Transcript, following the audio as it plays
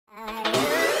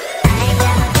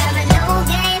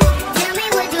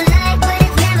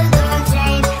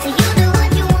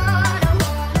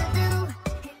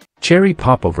Cherry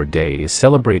Popover Day is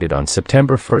celebrated on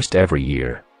September 1st every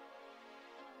year.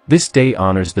 This day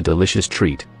honors the delicious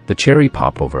treat, the cherry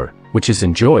popover, which is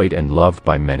enjoyed and loved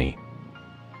by many.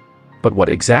 But what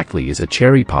exactly is a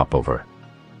cherry popover?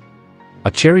 A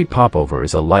cherry popover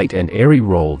is a light and airy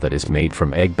roll that is made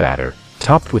from egg batter,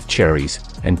 topped with cherries,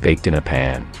 and baked in a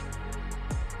pan.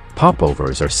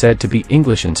 Popovers are said to be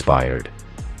English-inspired.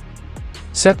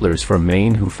 Settlers from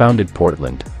Maine who founded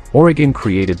Portland, Oregon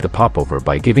created the popover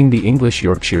by giving the English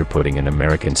Yorkshire pudding an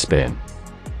American spin.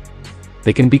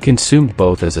 They can be consumed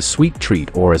both as a sweet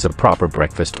treat or as a proper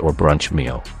breakfast or brunch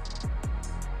meal.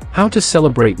 How to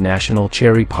celebrate National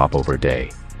Cherry Popover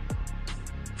Day?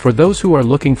 For those who are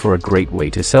looking for a great way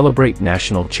to celebrate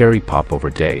National Cherry Popover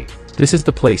Day, this is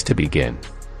the place to begin.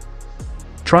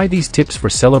 Try these tips for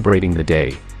celebrating the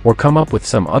day, or come up with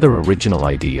some other original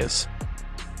ideas.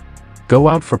 Go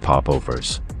out for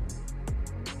popovers.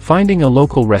 Finding a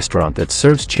local restaurant that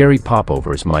serves cherry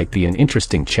popovers might be an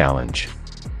interesting challenge.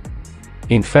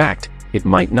 In fact, it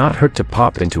might not hurt to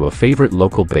pop into a favorite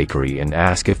local bakery and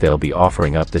ask if they'll be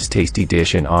offering up this tasty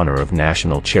dish in honor of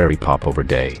National Cherry Popover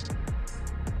Day.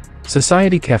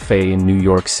 Society Cafe in New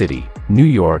York City, New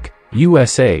York,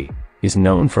 USA, is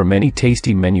known for many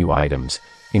tasty menu items,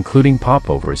 including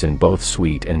popovers in both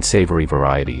sweet and savory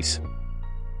varieties.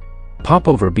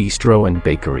 Popover Bistro and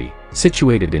Bakery,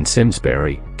 situated in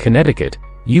Simsbury, Connecticut,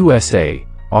 USA,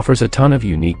 offers a ton of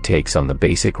unique takes on the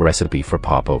basic recipe for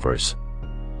popovers.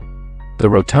 The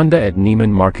Rotunda at Neiman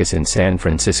Marcus in San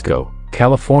Francisco,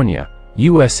 California,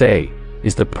 USA,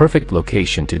 is the perfect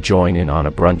location to join in on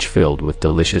a brunch filled with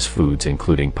delicious foods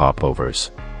including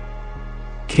popovers.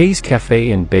 Kay's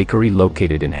Cafe and Bakery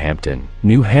located in Hampton,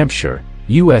 New Hampshire,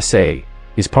 USA,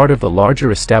 is part of the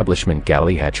larger establishment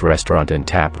Galley Hatch Restaurant and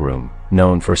Tap Room,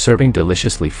 known for serving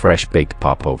deliciously fresh baked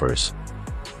popovers.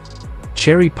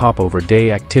 Cherry Popover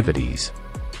Day activities.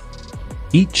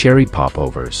 Eat cherry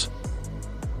popovers.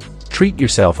 Treat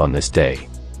yourself on this day.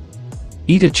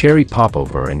 Eat a cherry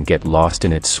popover and get lost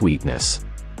in its sweetness.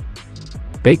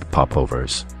 Bake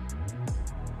popovers.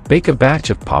 Bake a batch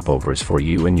of popovers for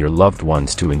you and your loved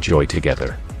ones to enjoy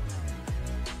together.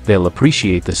 They'll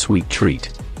appreciate the sweet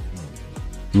treat.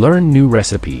 Learn new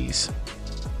recipes.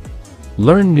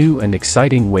 Learn new and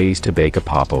exciting ways to bake a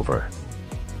popover.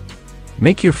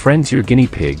 Make your friends your guinea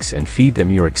pigs and feed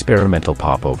them your experimental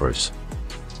popovers.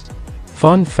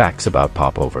 Fun facts about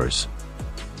popovers.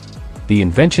 The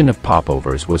invention of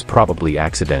popovers was probably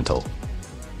accidental.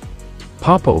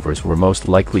 Popovers were most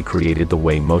likely created the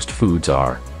way most foods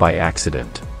are, by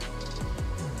accident.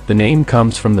 The name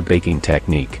comes from the baking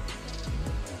technique.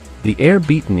 The air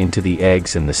beaten into the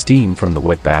eggs and the steam from the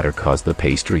wet batter caused the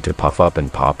pastry to puff up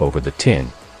and pop over the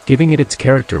tin, giving it its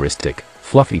characteristic,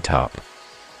 fluffy top.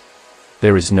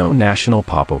 There is no National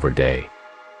Popover Day.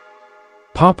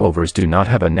 Popovers do not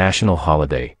have a national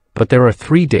holiday, but there are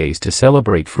 3 days to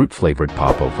celebrate fruit-flavored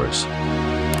popovers.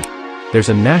 There's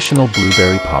a National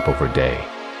Blueberry Popover Day.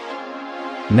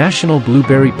 National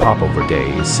Blueberry Popover Day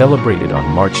is celebrated on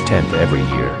March 10th every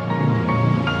year.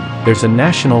 There's a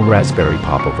National Raspberry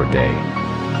Popover Day.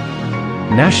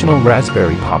 National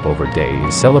Raspberry Popover Day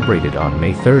is celebrated on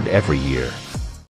May 3rd every year.